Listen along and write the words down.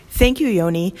Thank you,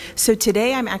 Yoni. So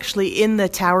today I'm actually in the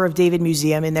Tower of David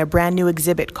Museum in their brand new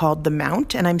exhibit called The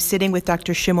Mount, and I'm sitting with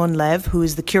Dr. Shimon Lev, who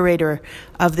is the curator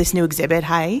of this new exhibit.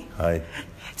 Hi. Hi.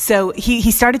 So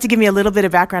he started to give me a little bit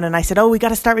of background, and I said, we got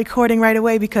to start recording right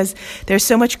away because there's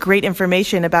so much great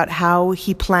information about how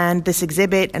he planned this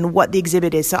exhibit and what the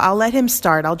exhibit is. So I'll let him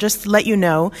start. I'll just let you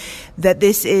know that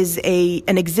this is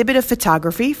an exhibit of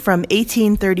photography from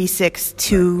 1836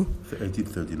 to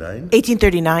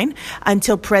 1839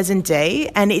 until present day,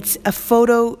 and it's a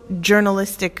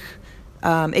photojournalistic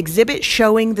exhibit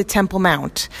showing the Temple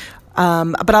Mount.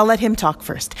 But I'll let him talk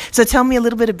first. So tell me a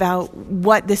little bit about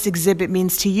what this exhibit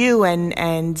means to you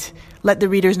and let the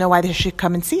readers know why they should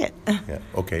come and see it. Yeah,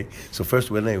 okay. So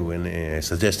first, when I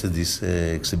suggested this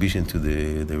exhibition to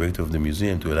the director of the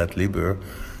museum, to Elat Lieber,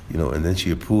 and then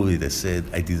she approved it, I said,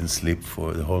 I didn't sleep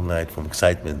for the whole night from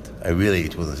excitement. I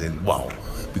said, wow.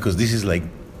 Because this is like,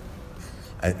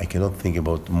 I cannot think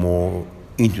about more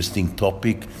interesting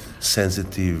topic,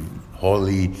 sensitive,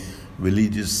 holy,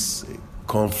 religious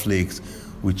conflicts,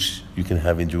 which you can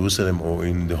have in Jerusalem or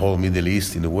in the whole Middle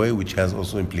East in a way, which has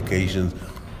also implications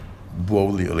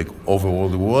broadly, like overall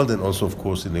the world, and also, of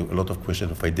course, in a lot of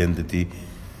questions of identity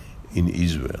in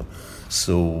Israel.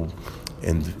 So,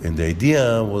 and the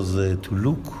idea was to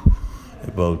look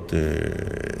about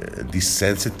this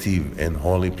sensitive and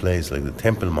holy place like the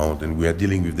Temple Mount, and we are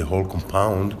dealing with the whole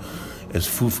compound as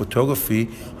full photography,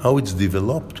 how it's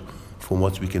developed from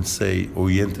what we can say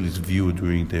Orientalist view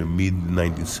during the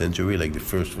mid-19th century, like the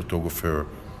first photographer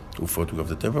who photographed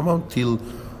the Temple Mount, till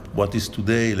what is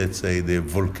today, let's say, the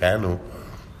volcano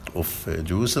of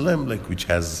Jerusalem, which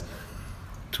has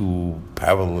two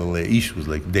parallel issues,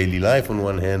 like daily life on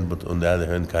one hand, but on the other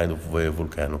hand, kind of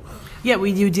volcano. Yeah,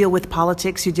 you deal with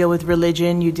politics, you deal with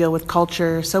religion, you deal with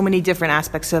culture. So many different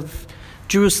aspects of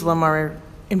Jerusalem are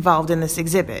involved in this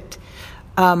exhibit.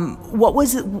 What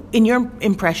was, in your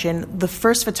impression, the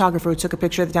first photographer who took a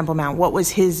picture of the Temple Mount? What was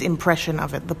his impression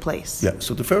of it, the place? Yeah,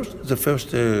 so the first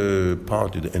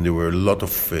part, and there were a lot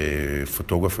of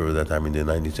photographers at that time in the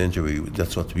 19th century.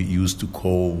 That's what we used to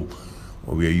call,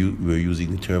 or we're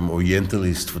using the term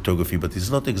Orientalist photography, but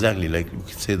it's not exactly like we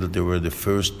could say that they were the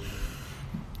first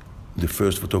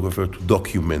photographer to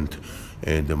document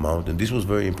the mount, and this was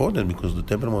very important because the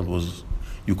Temple Mount was.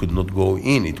 You could not go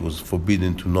in. It was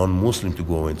forbidden to non-Muslim to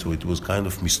go in, so it was kind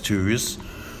of mysterious.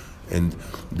 And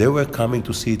they were coming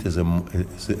to see it as a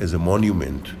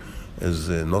monument,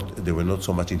 they were not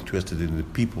so much interested in the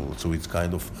people. So it's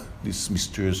kind of this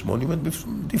mysterious monument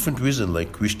with different reasons,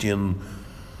 like Christian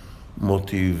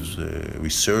motives,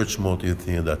 research motives,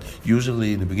 things like that.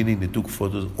 Usually in the beginning they took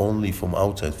photos only from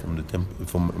outside, from the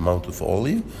from Mount of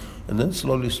Olives, and then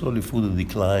slowly through the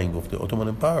decline of the Ottoman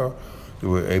Empire, they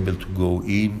were able to go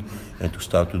in and to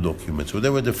start to document. So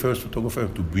they were the first photographer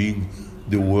to bring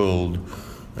the world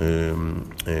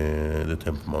the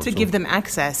Temple Mount. To give them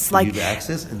access. Give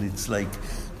access, and it's like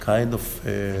kind of,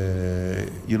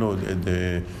 it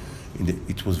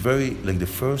was very, like the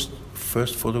first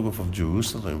photograph of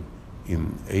Jerusalem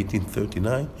in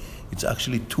 1839, it's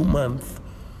actually 2 months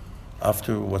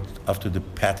after the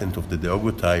patent of the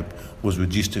daguerreotype was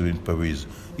registered in Paris.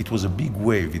 It was a big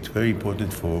wave. It's very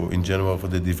important for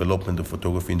the development of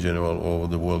photography in general all over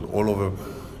the world. All over,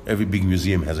 every big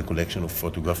museum has a collection of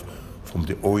photographs from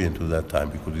the Orient to that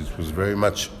time, because it was very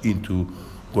much into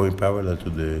going parallel to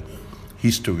the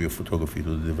history of photography,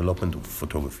 to the development of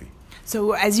photography.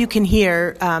 So as you can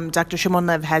hear, Dr. Shimon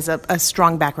Lev has a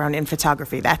strong background in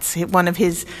photography. That's one of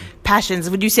his passions.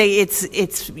 Would you say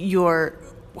it's your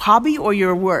hobby or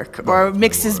your work, or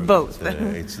mixes both?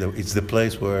 It's the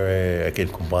place where I can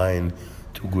combine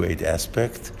two great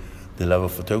aspects: the love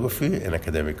of photography and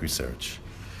academic research.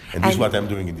 And this is what I'm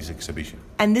doing in this exhibition.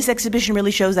 And this exhibition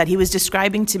really shows that. He was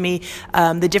describing to me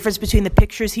the difference between the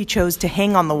pictures he chose to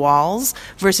hang on the walls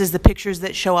versus the pictures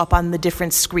that show up on the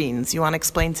different screens. You want to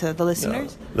explain to the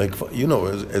listeners? Yeah.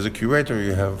 As a curator,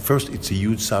 you have, first, it's a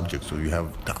huge subject, so you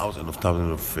have thousands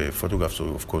of photographs, so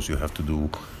of course you have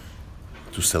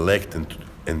to select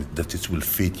and that it will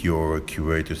fit your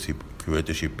curatorship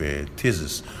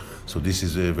thesis. So this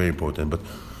is very important. But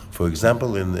for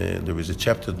example, there is a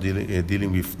chapter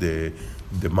dealing with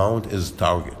the mount as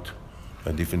target,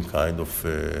 a different kind of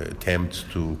attempts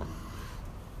to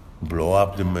blow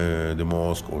up the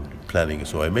mosque or planning.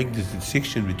 So I make this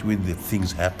distinction between the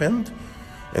things happened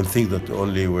and things that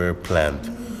only were planned.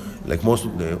 Like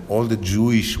all the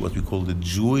Jewish, what we call the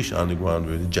Jewish underground,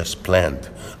 were just planned.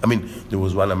 I mean, there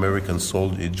was one American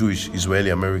soldier, a Jewish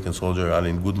Israeli-American soldier,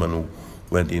 Alan Goodman, who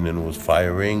went in and was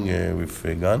firing with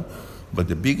a gun. But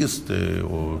the biggest, the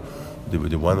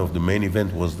one of the main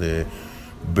event was the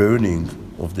burning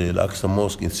of the Al-Aqsa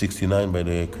Mosque in '69 by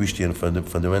the Christian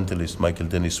fundamentalist Michael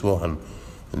Dennis Rohan,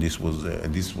 and it was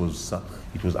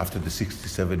after the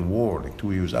 '67 war, like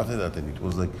 2 years after that, and it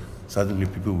was like suddenly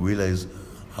people realized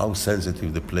how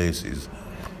sensitive the place is.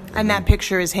 And that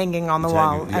picture is hanging on the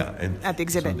wall at the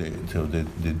exhibit. So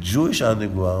the Jewish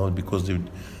underground, because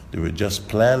they were just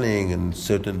planning and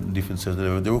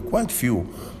there were quite few.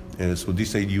 So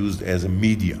this I used as a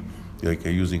media, like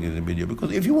using it as a media,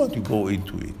 because if you want to go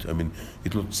into it, I mean,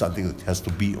 it's not something that has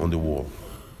to be on the wall.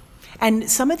 And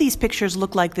some of these pictures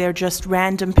look like they're just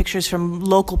random pictures from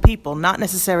local people, not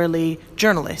necessarily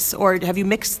journalists. Or have you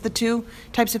mixed the two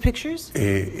types of pictures?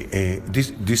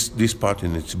 This part,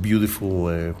 and it's a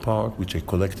beautiful part, which I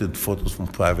collected photos from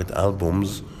private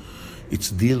albums. It's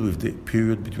deal with the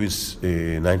period between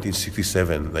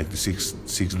 1967, like the six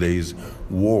days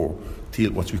war,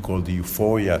 till what we call the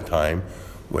euphoria time,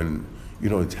 when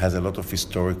it has a lot of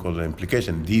historical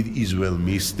implication. Did Israel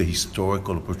miss the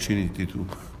historical opportunity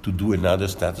to do another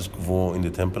status quo in the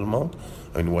Temple Mount?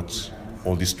 I mean, what's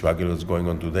all this struggle that's going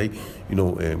on today?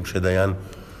 Moshe Dayan,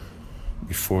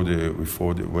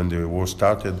 when the war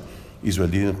started, Israel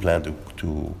didn't plan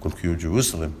to conquer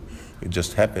Jerusalem. It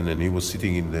just happened, and he was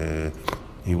sitting in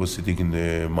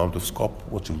the Mount of Scop,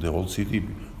 watching the whole city.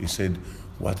 He said,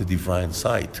 "What a divine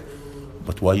sight!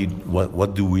 But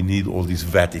what do we need all this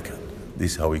Vatican?"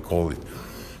 This is how we call it.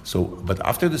 So, but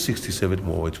after the '67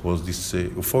 war, it was this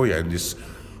euphoria, and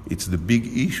it's the big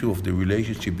issue of the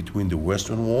relationship between the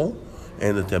Western Wall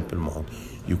and the Temple Mount.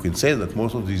 You can say that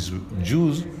most of these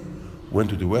Jews went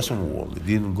to the Western Wall. They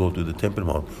didn't go to the Temple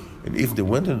Mount. And if they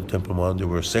went to the Temple Mount, they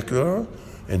were secular,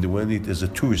 and they went it as a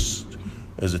tourist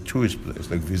place,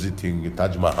 like visiting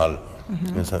Taj Mahal.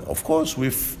 Mm-hmm. And so, of course, we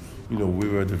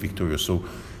were the victorious. So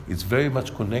it's very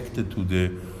much connected to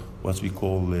what we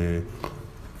call the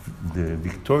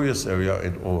victorious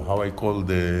area, or how I call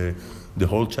the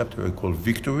whole chapter, I call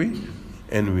victory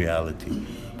and reality.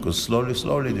 Because slowly,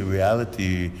 the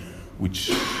reality,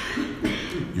 which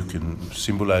you can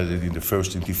symbolize it in the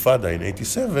first Intifada in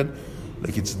 '87,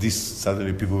 like it's this,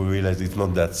 suddenly people realize it's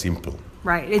not that simple.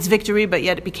 Right, it's victory, but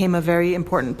yet it became a very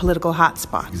important political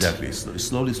hotspot. Exactly.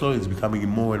 Slowly, it's becoming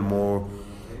more and more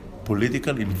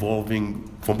political, involving,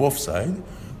 from both sides,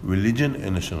 religion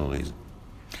and nationalism.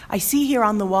 I see here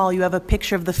on the wall you have a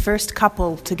picture of the first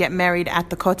couple to get married at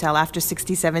the Kotel after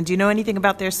 '67. Do you know anything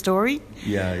about their story?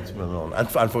 Yeah, it's well known.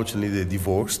 Unfortunately, they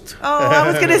divorced. Oh, I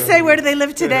was going to say, where do they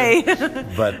live today?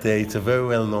 But it's a very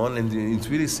well known, and it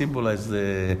really symbolized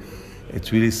the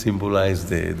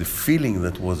feeling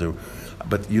that was a.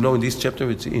 But in this chapter,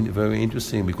 it's very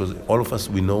interesting because all of us,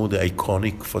 we know the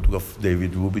iconic photograph of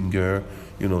David Rubinger,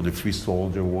 the free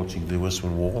soldier watching the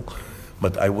Western Wall.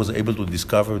 But I was able to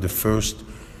discover the first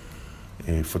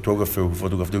photographer who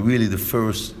photographed the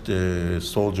first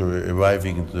soldier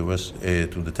arriving into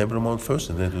to the Temple Mount first,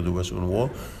 and then to the Western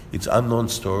Wall. It's an unknown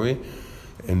story,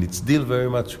 and it's still very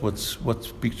much which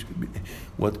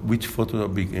photo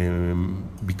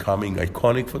becoming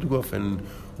iconic photograph and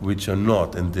which are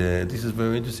not. And this is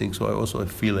very interesting. So I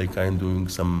feel like I'm doing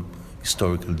some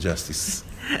historical justice.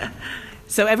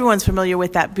 So everyone's familiar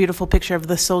with that beautiful picture of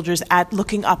the soldiers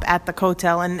looking up at the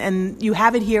Kotel, and you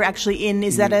have it here actually in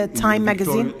a Time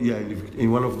magazine? Yeah,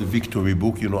 in one of the victory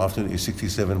book, after the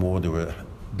 '67 war, there were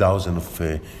thousands of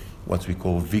what we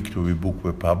call victory book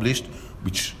were published,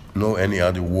 which no any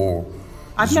other war.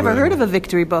 I've never heard of a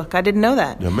victory book. I didn't know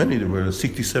that. There are many. There were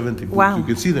 60, 70 books. Wow. You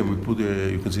can see them.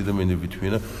 You can see them in the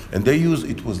vitrine, and they use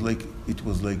it was like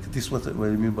this. What I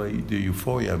mean by the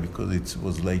euphoria, because it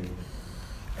was like.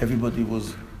 Everybody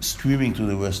was streaming to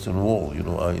the Western Wall,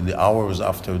 in the hours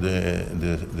after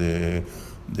the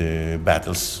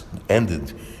battles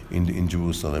ended in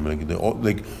Jerusalem.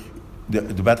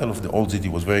 The battle of the Old City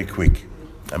was very quick.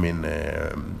 I mean,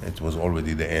 it was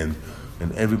already the end.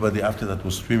 And everybody after that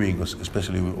was streaming,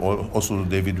 especially also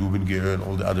David Rubinger and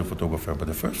all the other photographers. But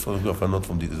the first photographer, not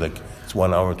from this, it's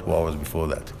 1 hour, 2 hours before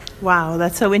that. Wow,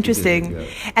 that's so interesting. Yeah.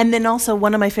 And then also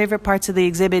one of my favorite parts of the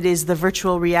exhibit is the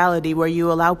virtual reality, where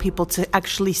you allow people to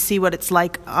actually see what it's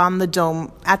like on the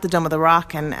dome, at the Dome of the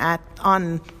Rock, and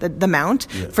on the Mount.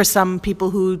 Yeah. For some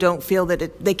people who don't feel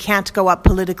that they can't go up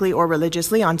politically or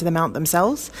religiously onto the Mount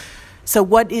themselves. So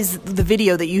what is the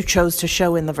video that you chose to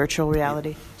show in the virtual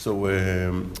reality? So,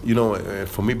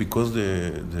 for me, because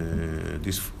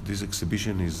this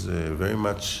exhibition is very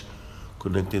much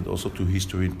connected also to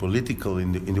history and political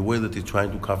in the way that it's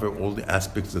trying to cover all the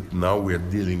aspects that now we are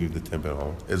dealing with the Temple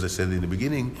Mount. As I said in the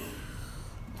beginning,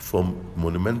 from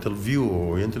monumental view or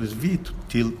Orientalist view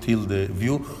till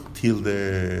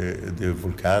the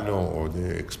volcano or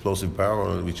the explosive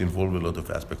barrel, which involve a lot of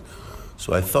aspects.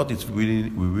 So I thought we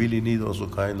really need also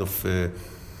kind of more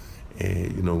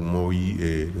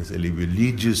let's say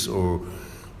religious or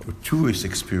tourist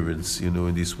experience,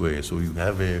 in this way. So you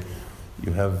have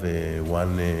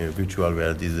one virtual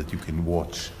reality that you can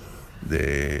watch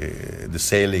the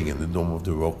sailing and the Dome of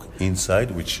the Rock inside,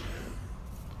 which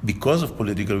because of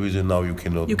political reason now you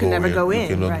cannot go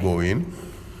in.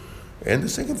 And the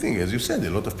second thing, as you said,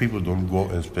 a lot of people don't go,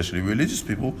 especially religious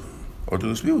people,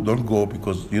 Orthodox people don't go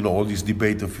because, all this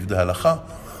debate of the halakha,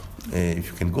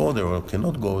 if you can go there or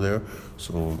cannot go there.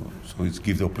 So it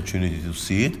gives the opportunity to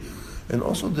see it. And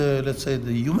also let's say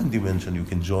the human dimension. You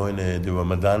can join the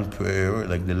Ramadan prayer,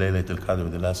 like the Laylat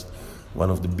al-Qadr, one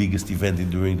of the biggest events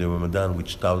during the Ramadan,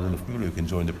 which thousands of people, you can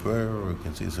join the prayer, or you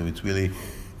can see. So it's really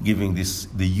giving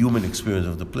the human experience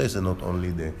of the place, and not only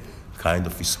the kind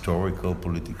of historical,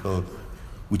 political,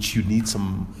 which you need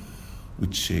some,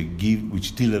 which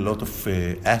still a lot of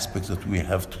aspects that we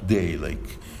have today.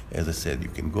 Like, as I said, you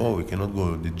can go, you cannot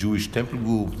go. The Jewish temple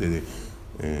group,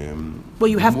 well,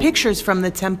 you have pictures from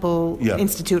the Temple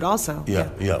Institute also.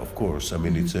 Yeah, of course. I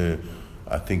mean, it's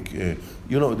I think,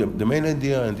 the main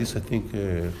idea, and this I think,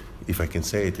 if I can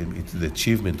say it, it's the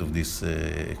achievement of this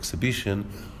exhibition,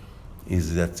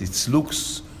 is that it's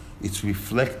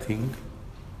reflecting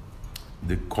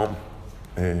the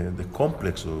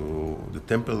complex or the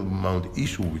Temple Mount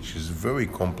issue, which is very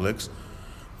complex,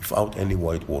 without any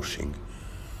whitewashing.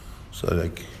 So,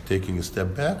 like, taking a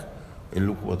step back and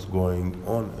look what's going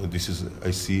on.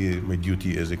 I see my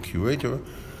duty as a curator.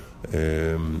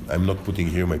 I'm not putting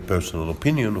here my personal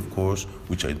opinion, of course,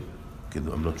 which I'm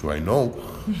not sure I know,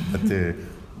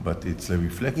 but it's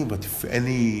reflecting, but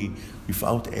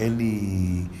without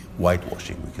any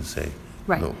whitewashing, we can say.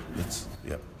 Right. No,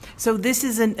 So this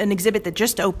is an exhibit that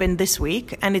just opened this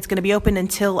week, and it's going to be open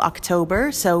until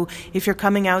October. So if you're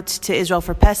coming out to Israel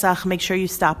for Pesach, make sure you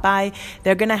stop by.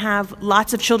 They're going to have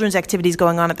lots of children's activities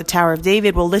going on at the Tower of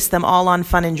David. We'll list them all on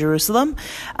Fun in Jerusalem.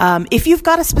 If you've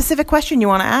got a specific question you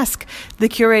want to ask the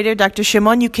curator, Dr.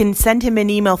 Shimon, you can send him an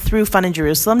email through Fun in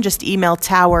Jerusalem. Just email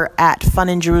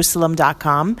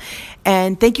tower@funinjerusalem.com.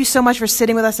 And thank you so much for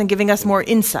sitting with us and giving us more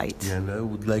insight. Yeah, and I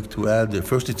would like to add,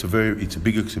 first, it's a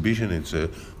big exhibition.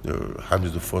 There are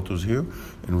hundreds of photos here,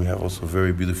 and we have also a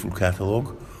very beautiful catalog,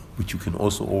 which you can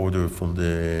also order from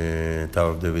the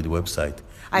Tower of David website.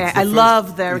 I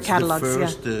love their catalogs.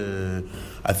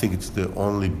 I think it's the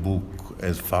only book,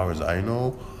 as far as I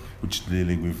know, which is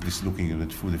dealing with this, looking at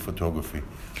it through the photography.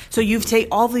 So you've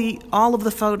taken all of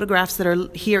the photographs that are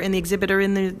here in the exhibit are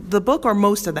in the book, or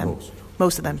most of them?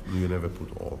 Most of them. You never put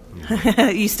all.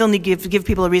 You still need to give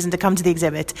people a reason to come to the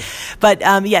exhibit. But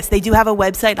yes, they do have a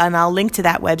website, and I'll link to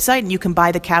that website, and you can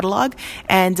buy the catalog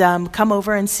and come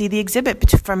over and see the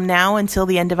exhibit from now until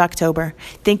the end of October.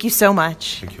 Thank you so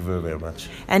much. Thank you very, very much.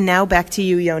 And now back to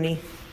you, Yoni.